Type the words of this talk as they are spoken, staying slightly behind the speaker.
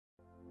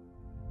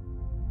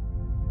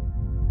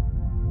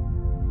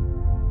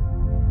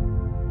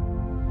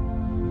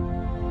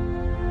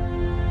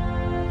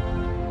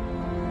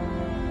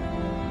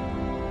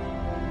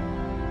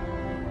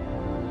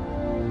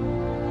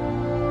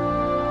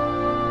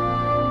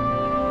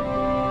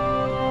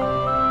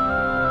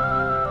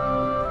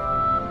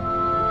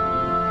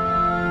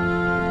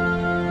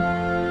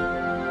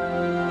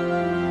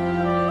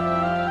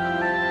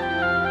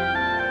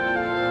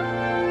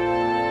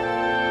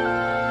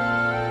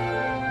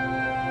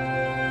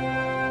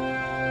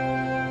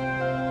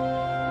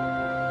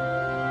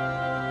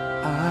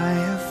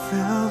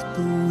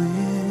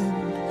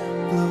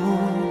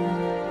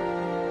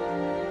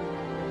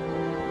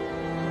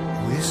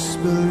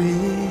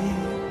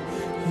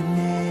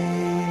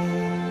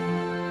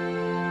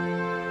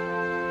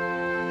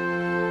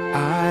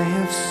I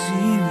have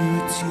seen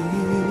your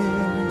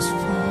tears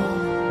fall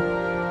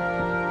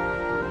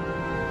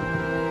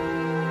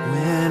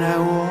when I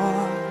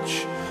watch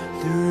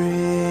the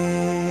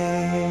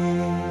rain.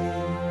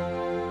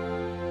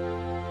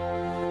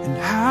 And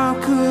how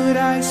could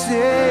I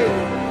say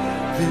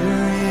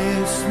there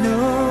is no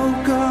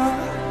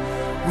God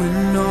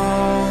when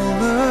all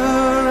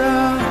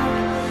around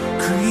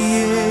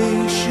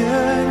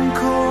creation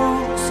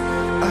calls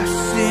a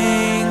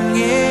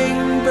singing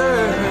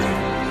bird,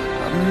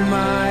 a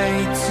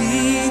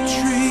mighty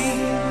tree,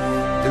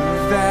 the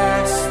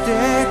vast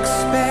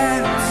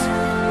expanse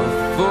of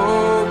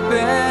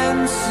open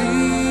sea.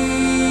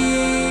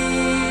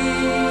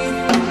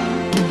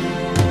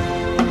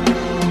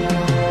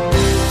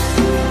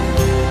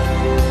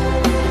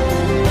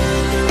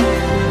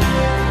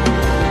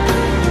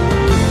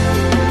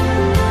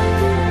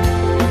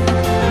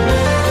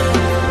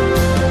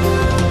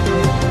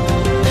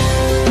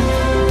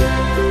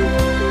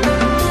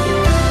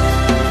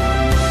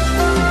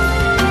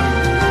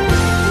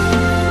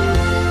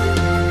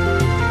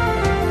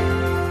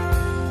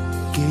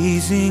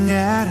 Gazing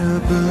at a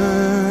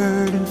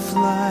bird in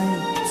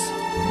flight,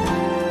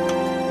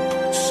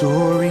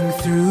 soaring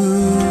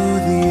through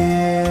the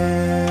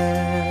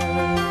air,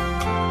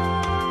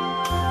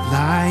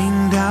 lying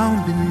down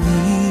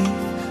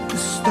beneath the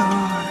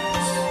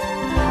stars,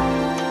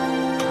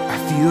 I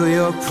feel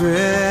your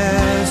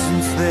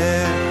presence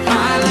there. I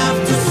love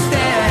to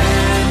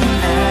stand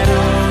at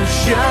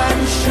ocean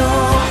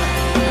shore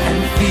and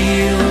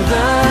feel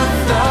the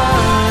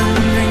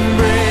thundering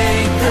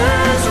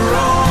breakers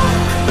roar,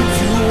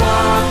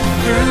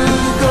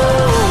 through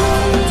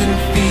golden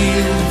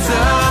fields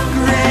of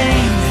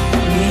grain,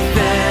 neath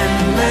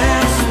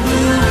endless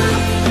blue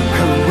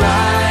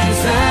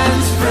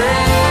horizons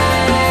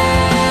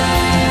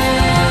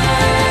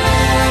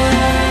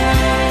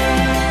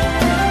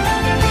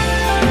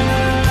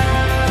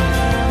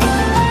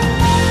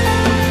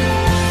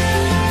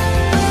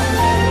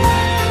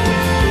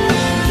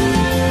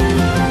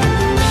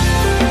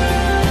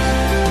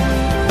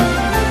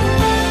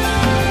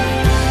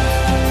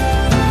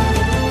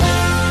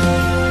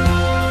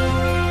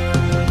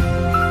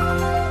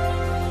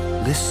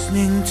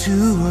listening to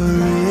a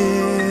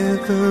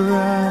river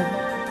run,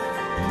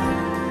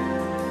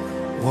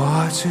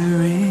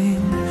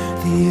 watering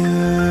the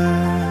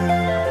earth,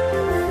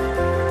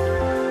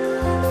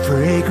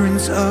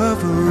 fragrance of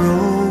a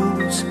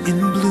rose in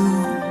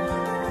bloom,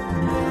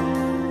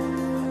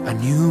 a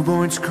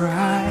newborn's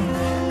cry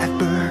at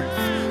birth.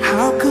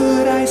 How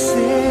could I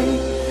say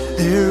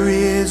there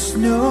is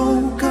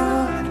no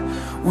God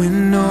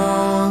when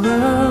all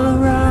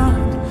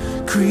around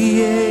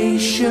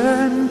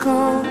creation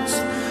calls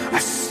a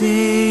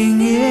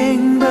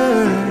singing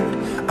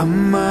bird, a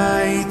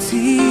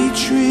mighty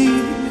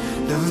tree,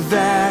 the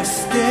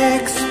vast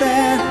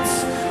expanse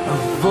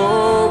of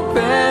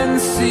open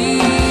sea.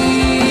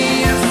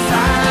 Yes,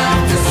 I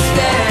love to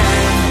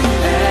stand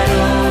at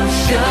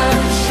ocean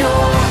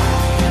shore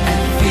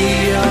and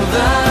feel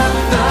the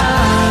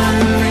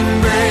thundering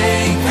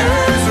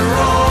breakers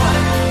roar,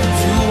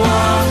 to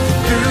walk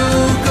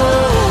through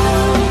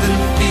golden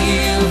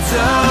fields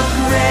of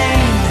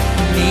grain,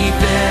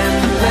 neath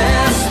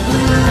endless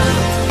blue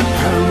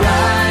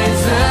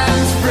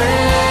horizons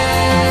frame.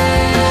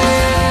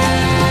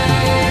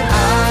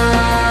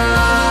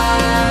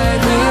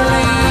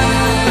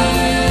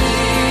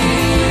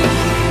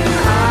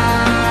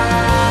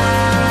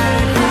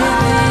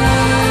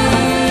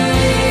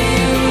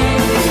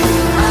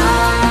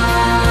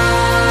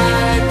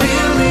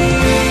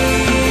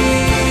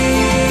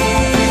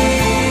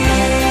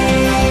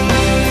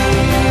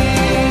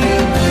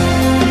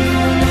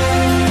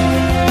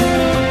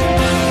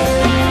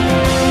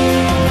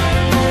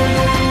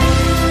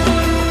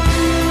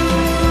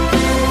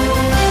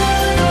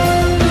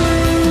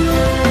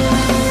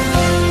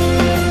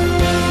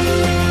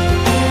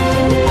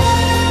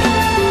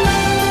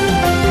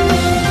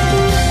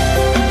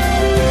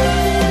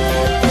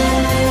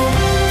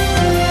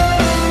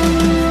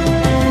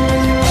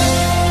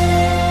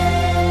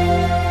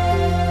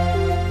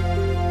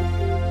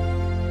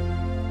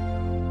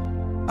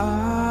 I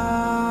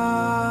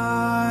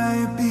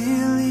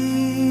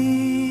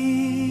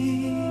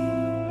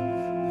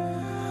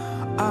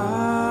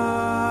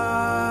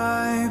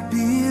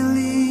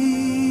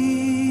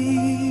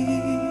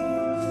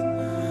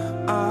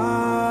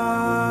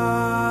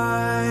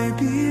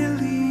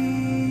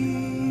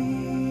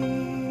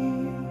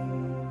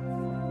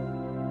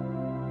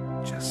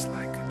just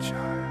like a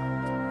child.